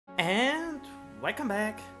welcome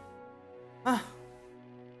back. Ah,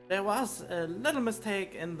 there was a little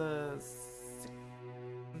mistake in the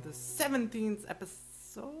 17th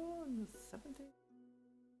episode. The 17th?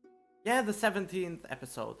 Yeah, the 17th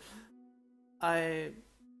episode. I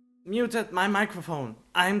muted my microphone.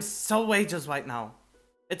 I'm so ages right now.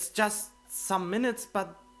 It's just some minutes,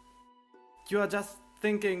 but you are just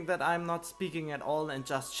thinking that I'm not speaking at all and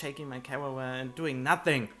just shaking my camera and doing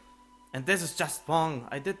nothing. And this is just wrong.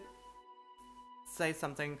 I did say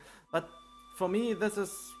something, but for me this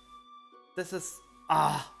is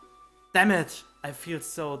damn it. I feel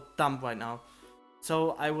so dumb right now.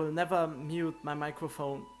 So I will never mute my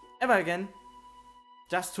microphone ever again,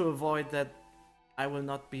 just to avoid that I will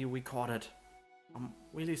not be recorded. I'm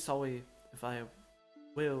really sorry if I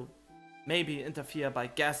will maybe interfere by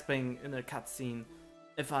gasping in a cutscene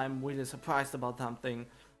if I'm really surprised about something,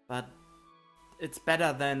 but it's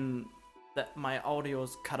better than that my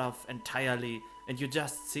audio's cut off entirely and you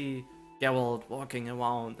just see Geralt walking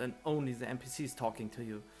around and only the NPCs talking to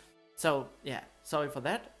you. So yeah, sorry for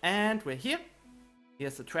that. And we're here.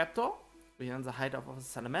 Here's the trapdoor. We're in the hideout of a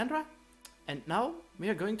Salamandra. And now we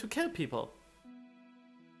are going to kill people.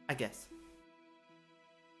 I guess.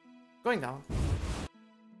 Going down.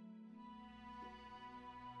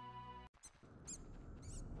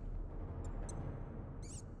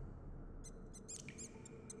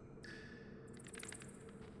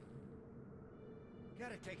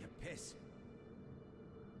 Gotta take a piss.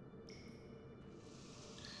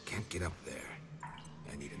 Can't get up there.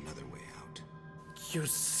 I need another way out. You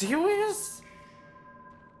serious?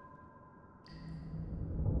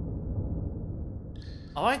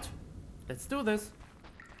 Alright, let's do this.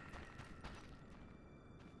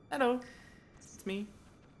 Hello, it's me.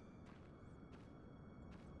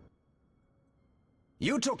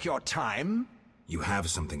 You took your time. You have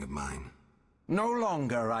something of mine. No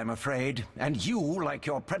longer, I'm afraid. And you, like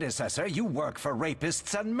your predecessor, you work for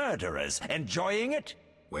rapists and murderers. Enjoying it?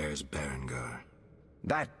 Where's Berengar?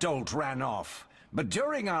 That dolt ran off. But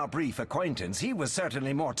during our brief acquaintance, he was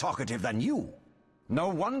certainly more talkative than you. No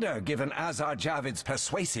wonder, given Azar Javid's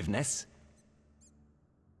persuasiveness.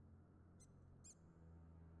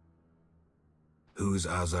 Who's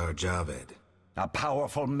Azar Javed? A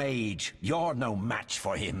powerful mage. You're no match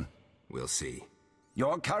for him. We'll see.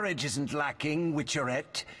 Your courage isn't lacking,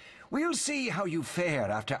 Witcherette. We'll see how you fare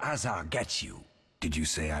after Azar gets you. Did you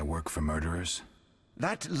say I work for murderers?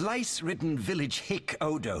 That lice-ridden village hick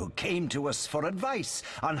Odo came to us for advice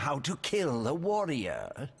on how to kill a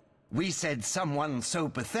warrior. We said someone so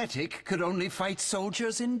pathetic could only fight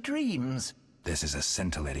soldiers in dreams. This is a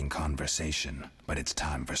scintillating conversation, but it's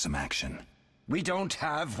time for some action. We don't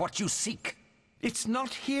have what you seek. It's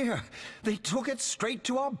not here. They took it straight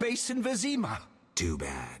to our base in Vizima. Too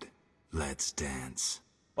bad. Let's dance.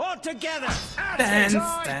 All together! Dance,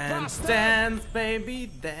 dance, dance,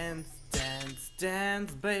 baby, dance, dance,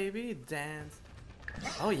 dance, baby, dance.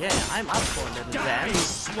 Oh yeah, I'm up for a little dance.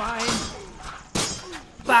 Swine!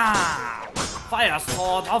 Bam! Fire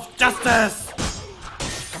sword of justice!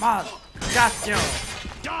 Come on, got you!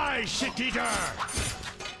 Die, shit-eater!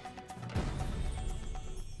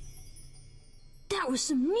 That was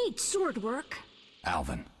some neat sword work.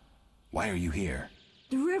 Alvin, why are you here?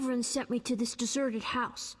 The Reverend sent me to this deserted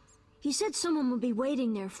house. He said someone would be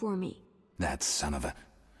waiting there for me. That son of a...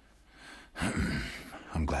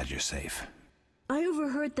 I'm glad you're safe. I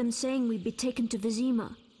overheard them saying we'd be taken to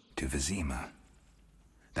Vizima. To Vizima?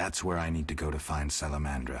 That's where I need to go to find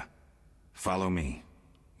Salamandra. Follow me.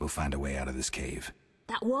 We'll find a way out of this cave.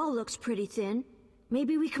 That wall looks pretty thin.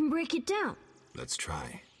 Maybe we can break it down. Let's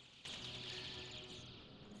try.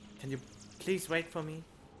 Can you please wait for me?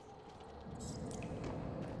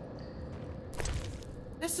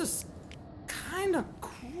 This is kinda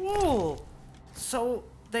cool. So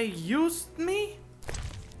they used me?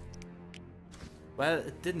 Well,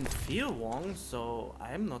 it didn't feel wrong, so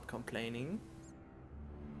I'm not complaining.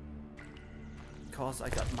 Because I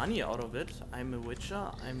got money out of it. I'm a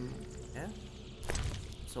witcher, yeah.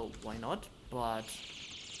 So why not? But...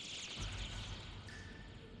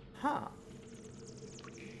 Huh.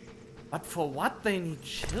 But for what they need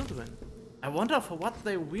children? I wonder for what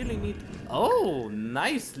they really need... Oh,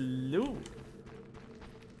 nice loot.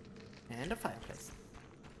 And a fireplace.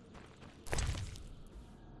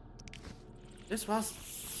 This was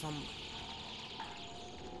some...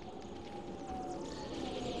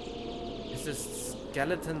 Is this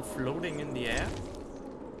skeleton floating in the air?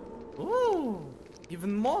 Ooh,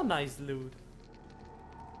 even more nice loot.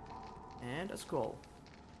 And a scroll.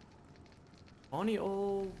 Honey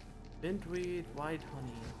old, bintweed, white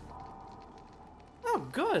honey. Oh,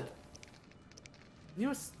 good.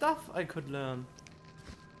 new stuff I could learn.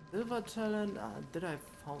 Silver talent, did I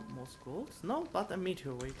found more scrolls? No, but a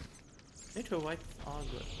meteorite. Meteorites are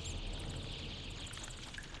good.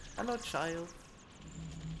 Hello, child.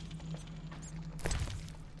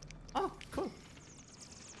 Oh, cool.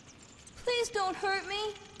 Please don't hurt me.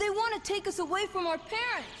 They want to take us away from our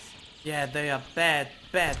parents. Yeah, they are bad,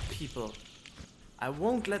 bad people. I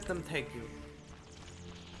won't let them take you.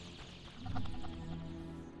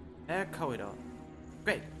 Air corridor.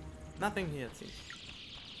 Great. Nothing here, it seems.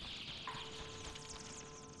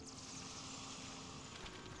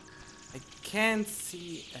 I can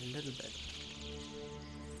see a little bit.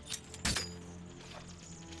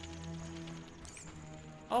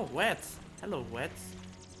 Oh, Wets. Hello, Wets.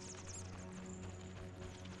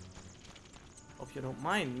 Hope you don't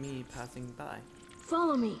mind me passing by.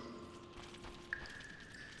 Follow me.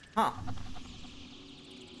 Huh.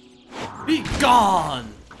 Be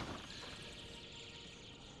gone!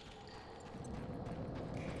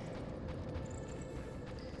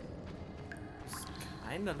 This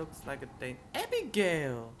kinda looks like a Dane.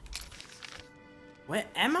 Abigail! Where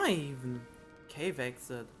am I even? Cave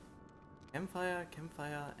exit. Campfire,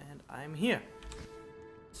 campfire, and I'm here.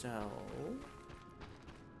 So...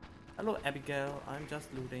 Hello Abigail, I'm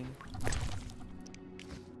just looting.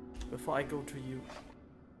 Before I go to you.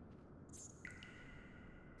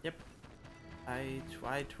 Yep. I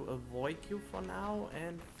try to avoid you for now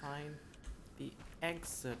and find the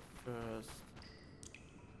exit first.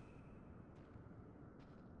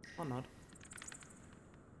 Or not.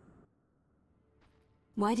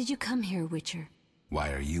 Why did you come here, Witcher?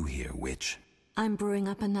 Why are you here, witch? I'm brewing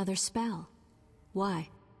up another spell. Why?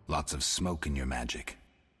 Lots of smoke in your magic.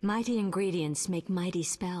 Mighty ingredients make mighty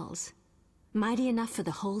spells. Mighty enough for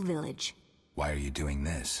the whole village. Why are you doing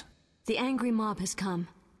this? The angry mob has come.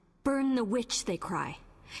 Burn the witch, they cry.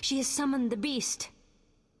 She has summoned the beast.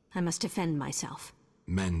 I must defend myself.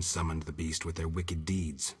 Men summoned the beast with their wicked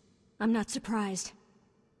deeds. I'm not surprised.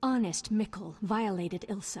 Honest Mikkel violated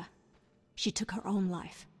Ilsa. She took her own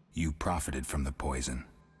life. You profited from the poison.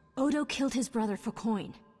 Odo killed his brother for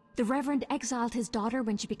coin. The Reverend exiled his daughter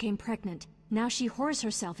when she became pregnant. Now she whores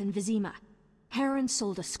herself in Vizima. Heron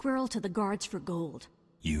sold a squirrel to the guards for gold.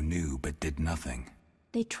 You knew but did nothing.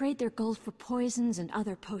 They trade their gold for poisons and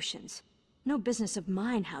other potions. No business of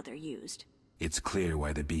mine how they're used. It's clear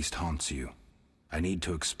why the beast haunts you. I need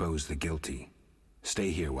to expose the guilty.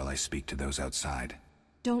 Stay here while I speak to those outside.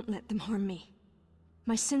 Don't let them harm me.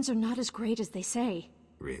 My sins are not as great as they say.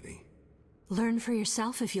 Really? Learn for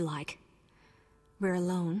yourself if you like. We're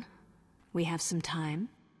alone. We have some time.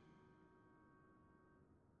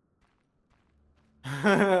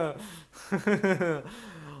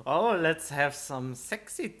 Oh, let's have some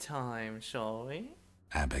sexy time, shall we?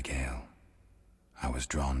 Abigail, I was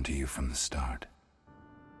drawn to you from the start.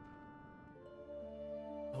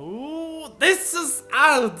 Ooh, this is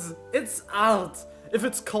art! It's art! If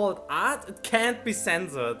it's called art, it can't be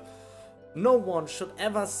censored. No one should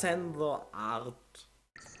ever censor art.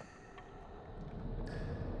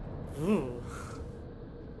 Ooh.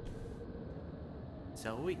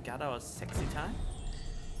 So we got our sexy time?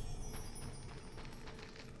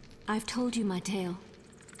 I've told you my tale.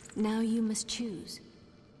 Now you must choose.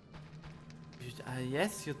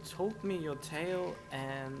 Yes, you told me your tale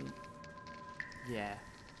and... yeah.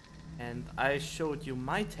 And I showed you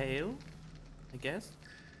my tale, I guess.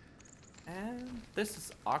 And this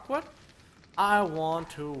is awkward. I want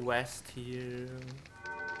to rest here.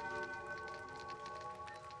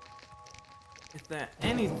 Is there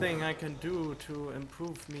anything I can do to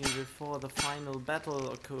improve me before the final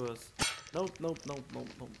battle occurs? Nope, nope, nope, nope,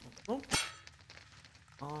 nope, nope,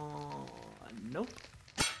 nope. Nope.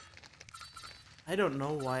 I don't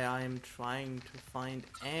know why I'm trying to find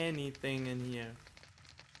anything in here.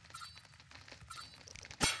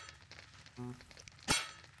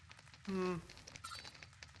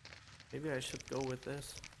 Maybe I should go with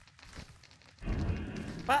this.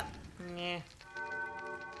 But, yeah.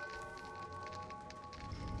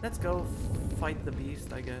 Let's go fight the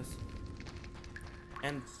beast, I guess.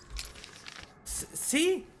 And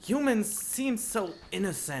see? Humans seem so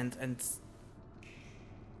innocent and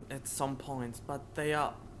at some points, but they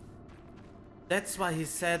are... That's why he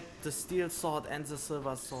said the steel sword and the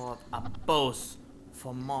silver sword are both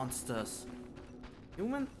for monsters.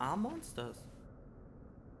 Humans are monsters.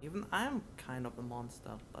 Even I'm kind of a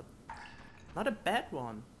monster, but not a bad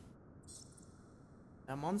one.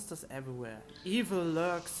 There are monsters everywhere. Evil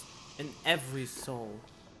lurks in every soul.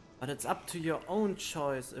 But it's up to your own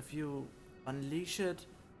choice if you unleash it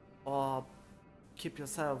or keep it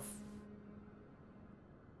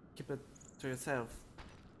to yourself.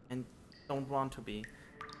 And don't want to be.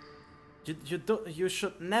 You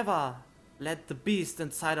should never let the beast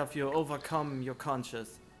inside of you overcome your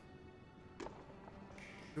conscience.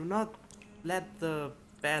 Do not let the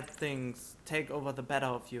bad things take over the better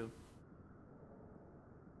of you.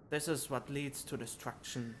 This is what leads to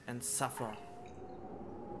destruction and suffer.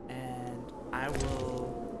 And I will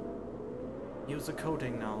use a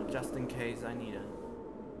coating now, just in case I need it.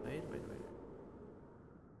 Wait.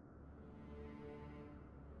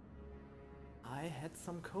 I had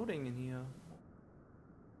some coating in here.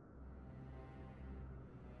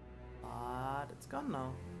 But it's gone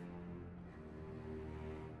now.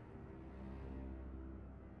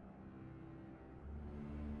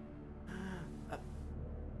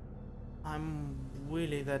 I'm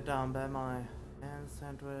really that down by my ham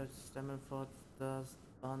sandwich, Stammelford, dust,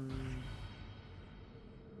 bun.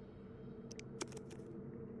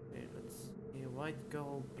 Okay, let's see. White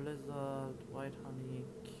gold, blizzard, white honey,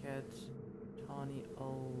 cat, tawny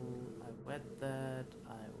owl. I wet that.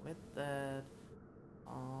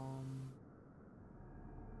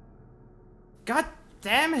 God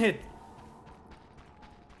damn it!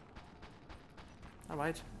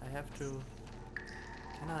 Alright, I have to.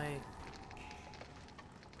 Can I?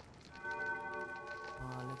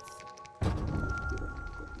 Let's.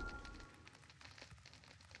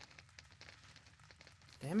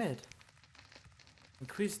 Damn it!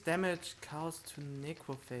 Increased damage caused to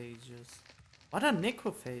necrophages. What are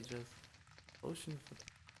necrophages? Ocean.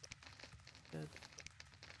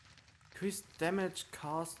 Increased damage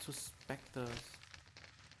caused to specters.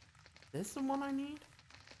 This the one I need?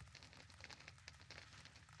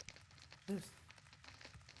 This.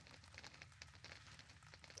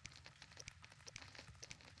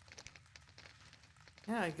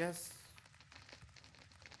 Yeah, I guess.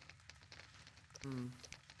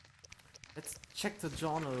 Let's check the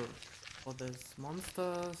journal for this.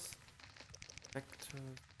 Monsters,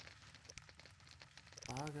 vectors,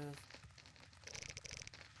 Bargers.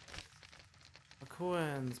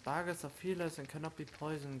 Occurrence. Bargers are fearless and cannot be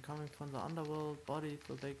poisoned, coming from the underworld body,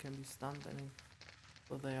 so they can be stunned and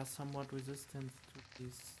so they are somewhat resistant to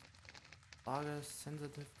these. Bargers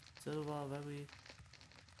sensitive to silver, very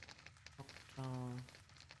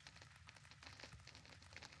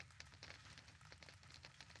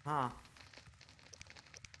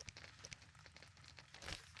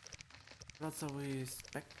That's a we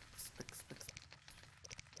spec.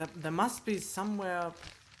 There must be somewhere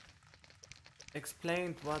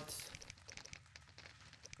explained what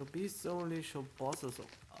the beasts only show bosses.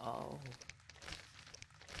 Oh.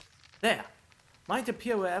 There! Might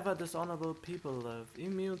appear wherever dishonorable people live.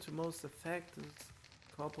 Immune to most effects.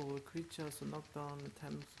 Corporal creatures who knock down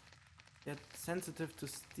attempts. Yet sensitive to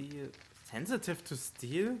steel. Sensitive to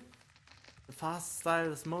steel? The fast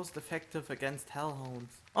style is most effective against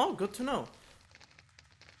hellhounds. Oh, good to know.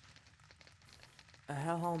 A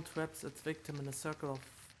hellhound traps its victim in a circle of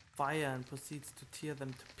fire and proceeds to tear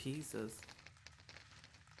them to pieces.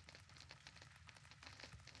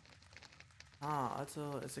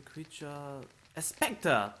 Also is a creature... A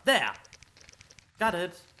spectre! There! Got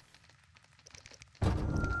it!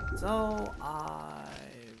 So I...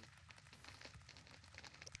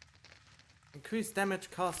 Increase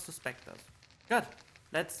damage caused to specters. Good!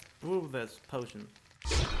 Let's brew this potion.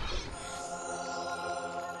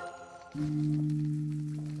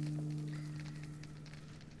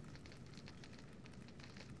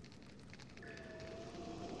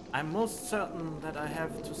 I'm most certain that I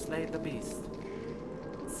have to slay the beast.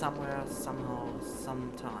 Somewhere, somehow,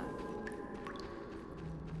 sometime.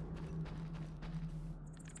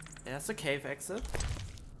 There's a cave exit.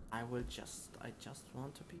 I just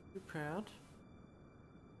want to be prepared.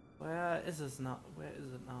 Where is this now? Where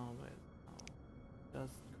is it now?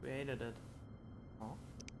 Just created it. Oh.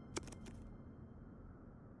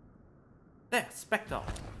 There, Spectre.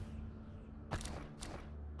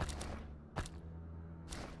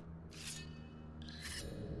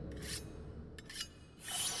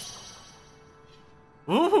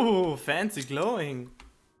 Ooh, fancy glowing.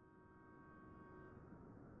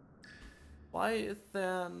 Why is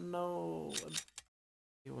there no...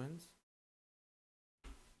 He wins?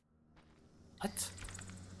 What?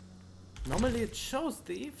 Normally it shows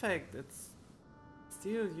the effect. It's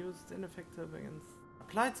still used ineffective against...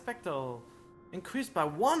 Applied Spectral. Increased by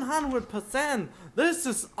 100%! This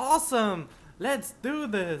is awesome! Let's do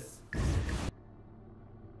this!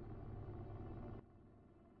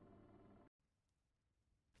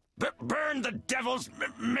 Burn the devil's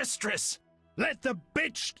mistress! Let the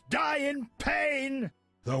bitch die in pain!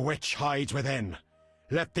 The witch hides within.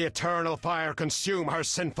 Let the eternal fire consume her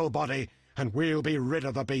sinful body, and we'll be rid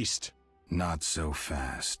of the beast. Not so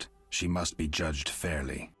fast. She must be judged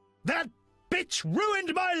fairly. That bitch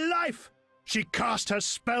ruined my life! She cast her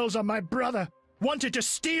spells on my brother, wanted to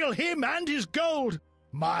steal him and his gold.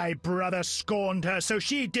 My brother scorned her, so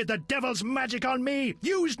she did the devil's magic on me,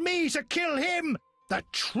 used me to kill him! The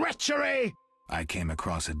treachery! I came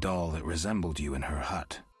across a doll that resembled you in her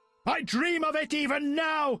hut. I dream of it even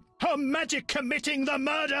now! Her magic committing the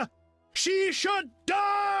murder! She should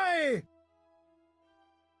die!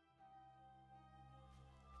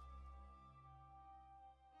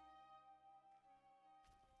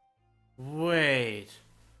 Wait.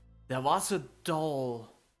 There was a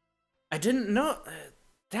doll. I didn't know.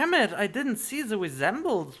 Damn it, I didn't see the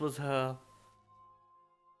resemblance with her.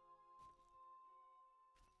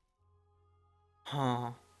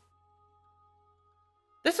 Huh.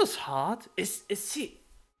 This is hard. Is she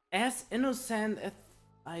as innocent as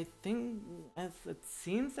I think, as it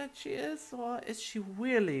seems that she is? Or is she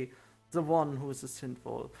really the one who is a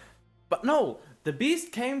sinful? But no, the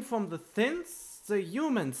beast came from the things the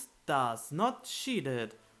humans does, not she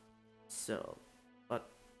did. So, but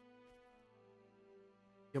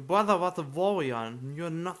your brother was a warrior and you're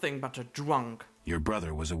nothing but a drunk. Your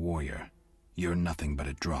brother was a warrior. You're nothing but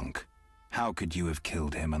a drunk. How could you have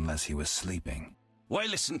killed him unless he was sleeping? Why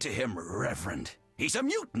listen to him, Reverend? He's a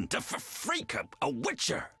mutant, a freak, a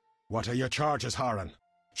witcher. What are your charges, Haran?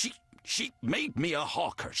 She made me a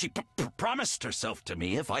hawker. She promised herself to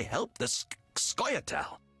me if I helped the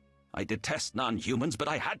Scoia'tael. I detest non-humans, but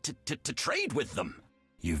I had to trade with them.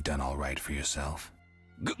 You've done all right for yourself.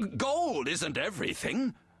 Gold isn't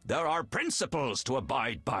everything. There are principles to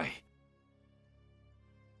abide by.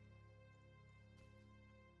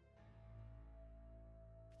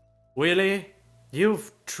 Really?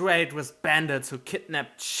 You've traded with bandits who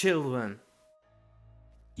kidnap children.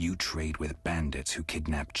 You trade with bandits who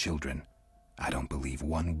kidnap children. I don't believe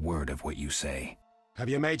one word of what you say. Have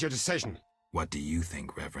you made your decision? What do you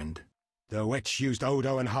think, Reverend? The witch used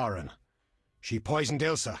Odo and Haran. She poisoned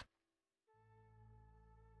Ilsa.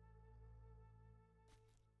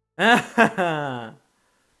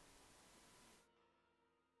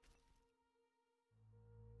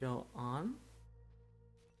 Go on.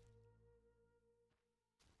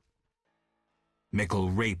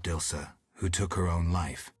 Mikkel raped Ilsa, who took her own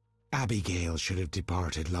life. Abigail should have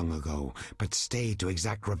departed long ago, but stayed to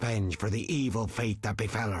exact revenge for the evil fate that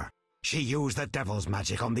befell her. She used the devil's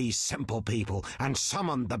magic on these simple people and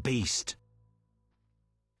summoned the beast.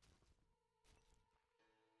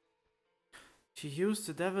 She used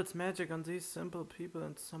the devil's magic on these simple people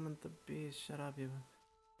and summoned the beast. Shut up, you.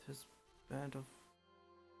 This band of...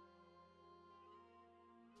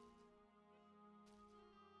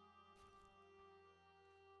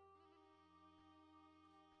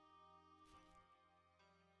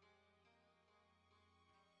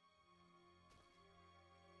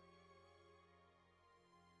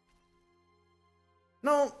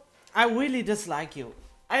 No, I really dislike you.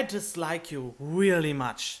 I dislike you really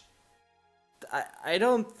much. I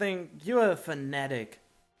don't think you're a fanatic.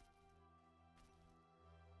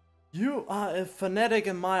 You are a fanatic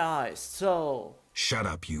in my eyes, so... Shut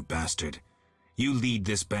up, you bastard. You lead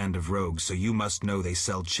this band of rogues, so you must know they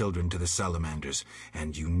sell children to the salamanders,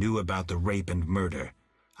 and you knew about the rape and murder.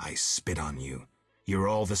 I spit on you. You're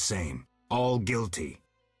all the same. All guilty.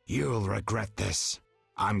 You'll regret this.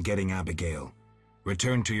 I'm getting Abigail.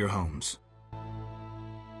 Return to your homes.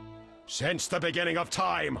 Since the beginning of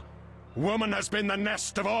time, woman has been the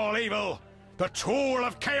nest of all evil, the tool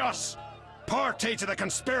of chaos, party to the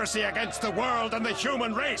conspiracy against the world and the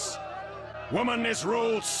human race. Woman is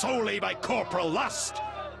ruled solely by corporal lust.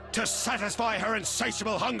 To satisfy her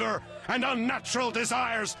insatiable hunger and unnatural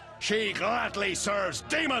desires, she gladly serves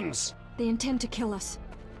demons. They intend to kill us.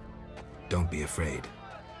 Don't be afraid.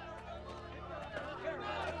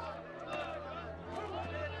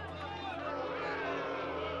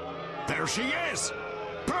 There she is!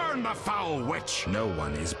 Burn the foul witch! No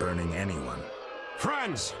one is burning anyone.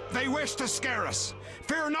 Friends, they wish to scare us.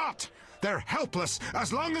 Fear not! They're helpless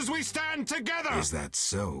as long as we stand together! Is that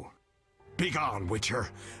so? Begone, Witcher,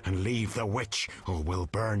 and leave the witch, or we'll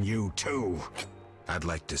burn you too. I'd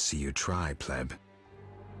like to see you try, pleb.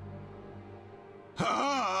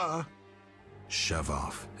 Ah! Shove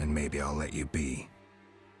off, and maybe I'll let you be.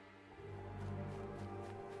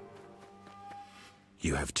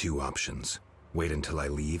 You have two options. Wait until I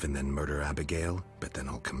leave and then murder Abigail, but then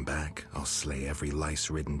I'll come back. I'll slay every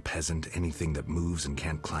lice-ridden peasant, anything that moves and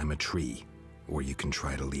can't climb a tree. Or you can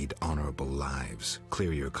try to lead honorable lives,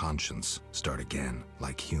 clear your conscience, start again,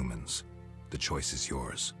 like humans. The choice is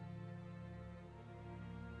yours.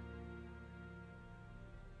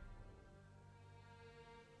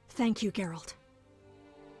 Thank you, Geralt.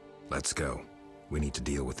 Let's go. We need to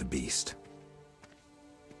deal with the beast.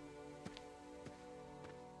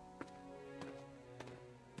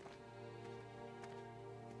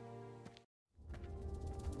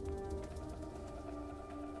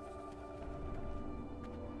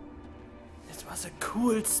 This was a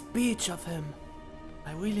cool speech of him.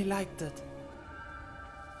 I really liked it.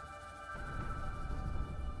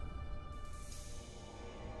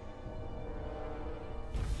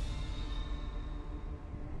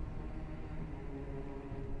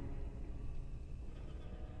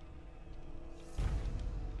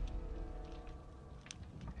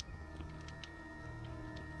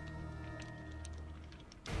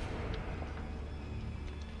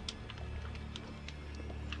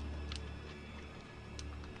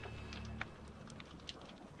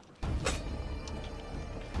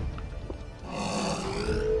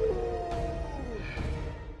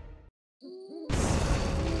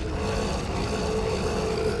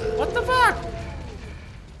 What the fuck?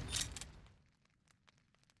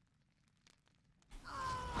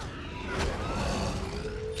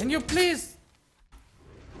 Can you please?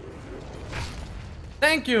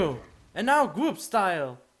 Thank you. And now group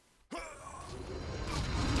style.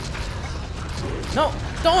 No,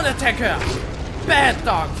 don't attack her. Bad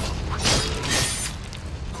dog.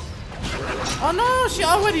 Oh no, she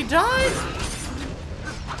already died?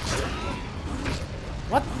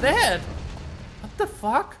 What that? What the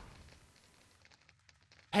fuck?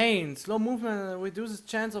 Pain. Slow movement reduces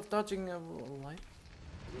chance of dodging a light.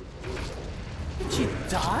 Did she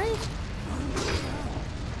die?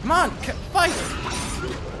 Come on, fight!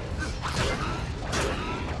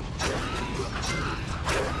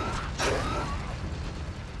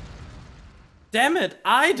 Damn it,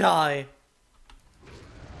 I die!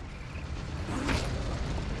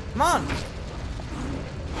 Come on!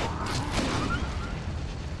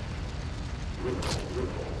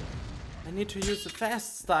 I need to use the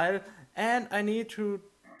fast style and I need to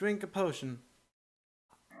drink a potion.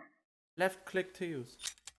 Left click to use.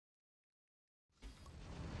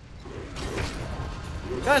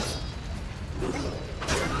 Good!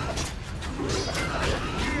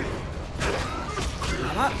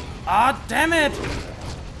 Come on! Ah, damn it!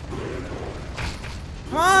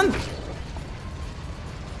 Come on!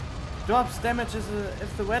 Drops damages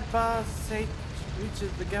if the red bar stage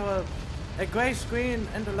reaches the gather. A grey screen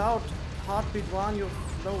and a loud heartbeat warn you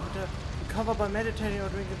flow to recover by meditating or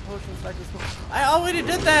drinking potions like this. I already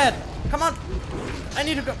did that! Come on! I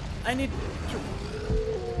need to go. I need to.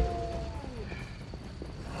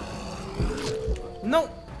 No!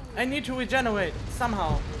 I need to regenerate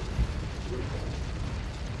somehow.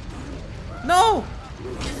 No!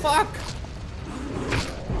 Fuck!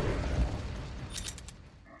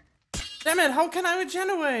 Damn it, how can I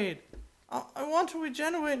regenerate? I want to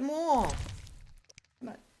regenerate more.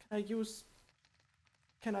 Can I use...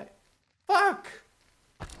 Can I... Fuck!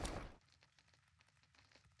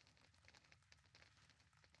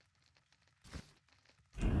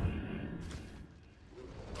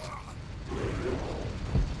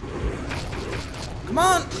 Come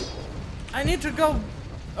on! I need to go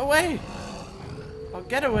away! Or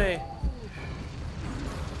get away.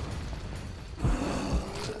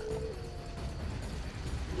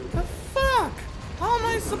 The fuck? How am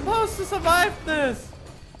I supposed to survive this?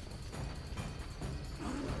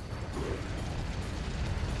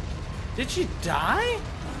 Did she die?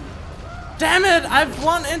 Damn it! I've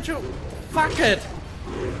run into... Fuck it!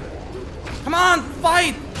 Come on,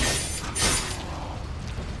 fight!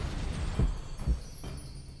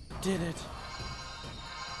 Did it.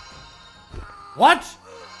 What?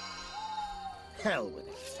 Hell with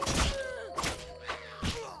it.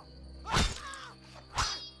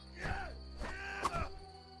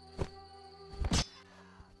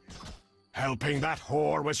 Helping that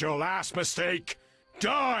whore was your last mistake.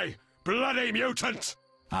 Die, bloody mutant!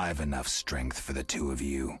 I've enough strength for the two of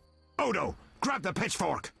you. Odo, grab the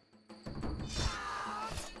pitchfork!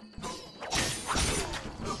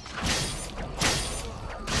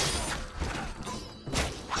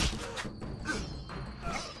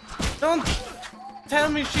 Don't tell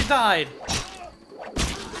me she died.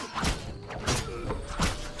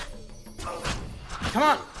 Come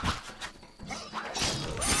on.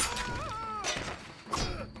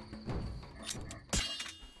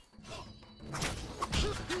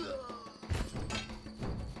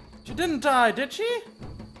 She didn't die, did she?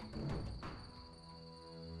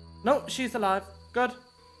 No, she's alive. Good.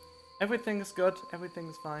 Everything is good. Everything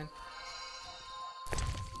is fine.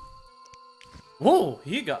 Whoa,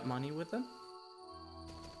 he got money with him.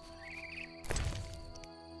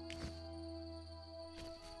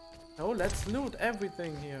 Oh, let's loot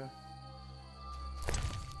everything here.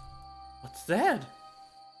 What's that?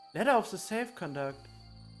 Letter of the Safe Conduct.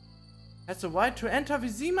 Has the right to enter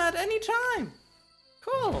Vizima at any time.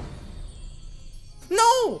 Cool.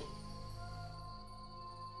 No!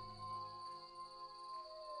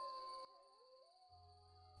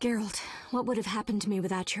 Geralt, what would have happened to me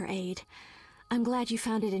without your aid? I'm glad you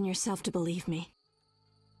found it in yourself to believe me.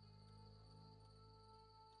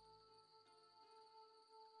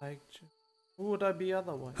 Like, who would I be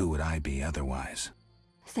otherwise? Who would I be otherwise?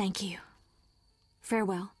 Thank you.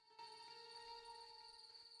 Farewell.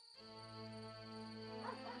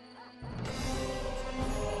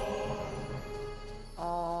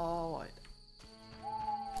 Alright.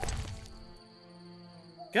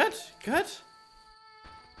 Good, good.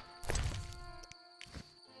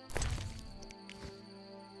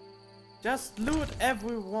 Just loot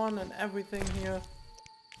everyone and everything here.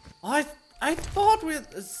 I thought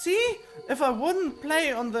see, if I wouldn't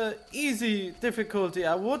play on the easy difficulty,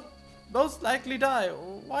 I would most likely die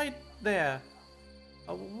right there.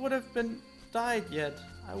 I would have been died yet.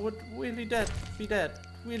 I would really be dead,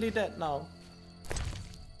 really dead now.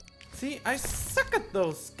 See, I suck at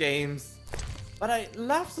those games, but I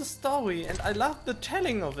love the story and I love the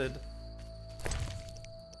telling of it.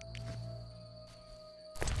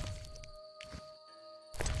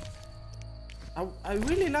 I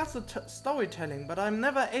really love the storytelling, but I'm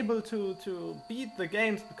never able to beat the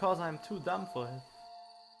games because I'm too dumb for it.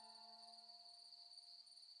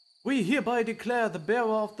 We hereby declare the bearer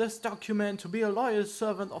of this document to be a loyal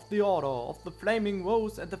servant of the Order of the Flaming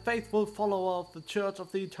Rose and a faithful follower of the Church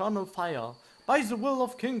of the Eternal Fire. By the will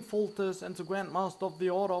of King Foltest and the Grand Master of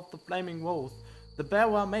the Order of the Flaming Rose, the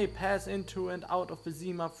bearer may pass into and out of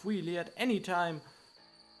Vizima freely at any time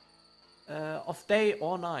of day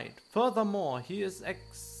or night. Furthermore, he is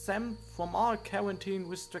exempt from all quarantine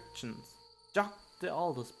restrictions. Jock de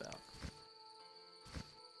Aldersberg.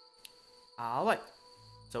 Alright,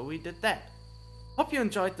 so we did that. Hope you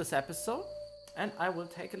enjoyed this episode, and I will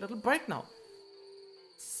take a little break now.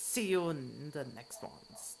 See you in the next one.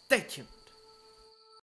 Stay tuned.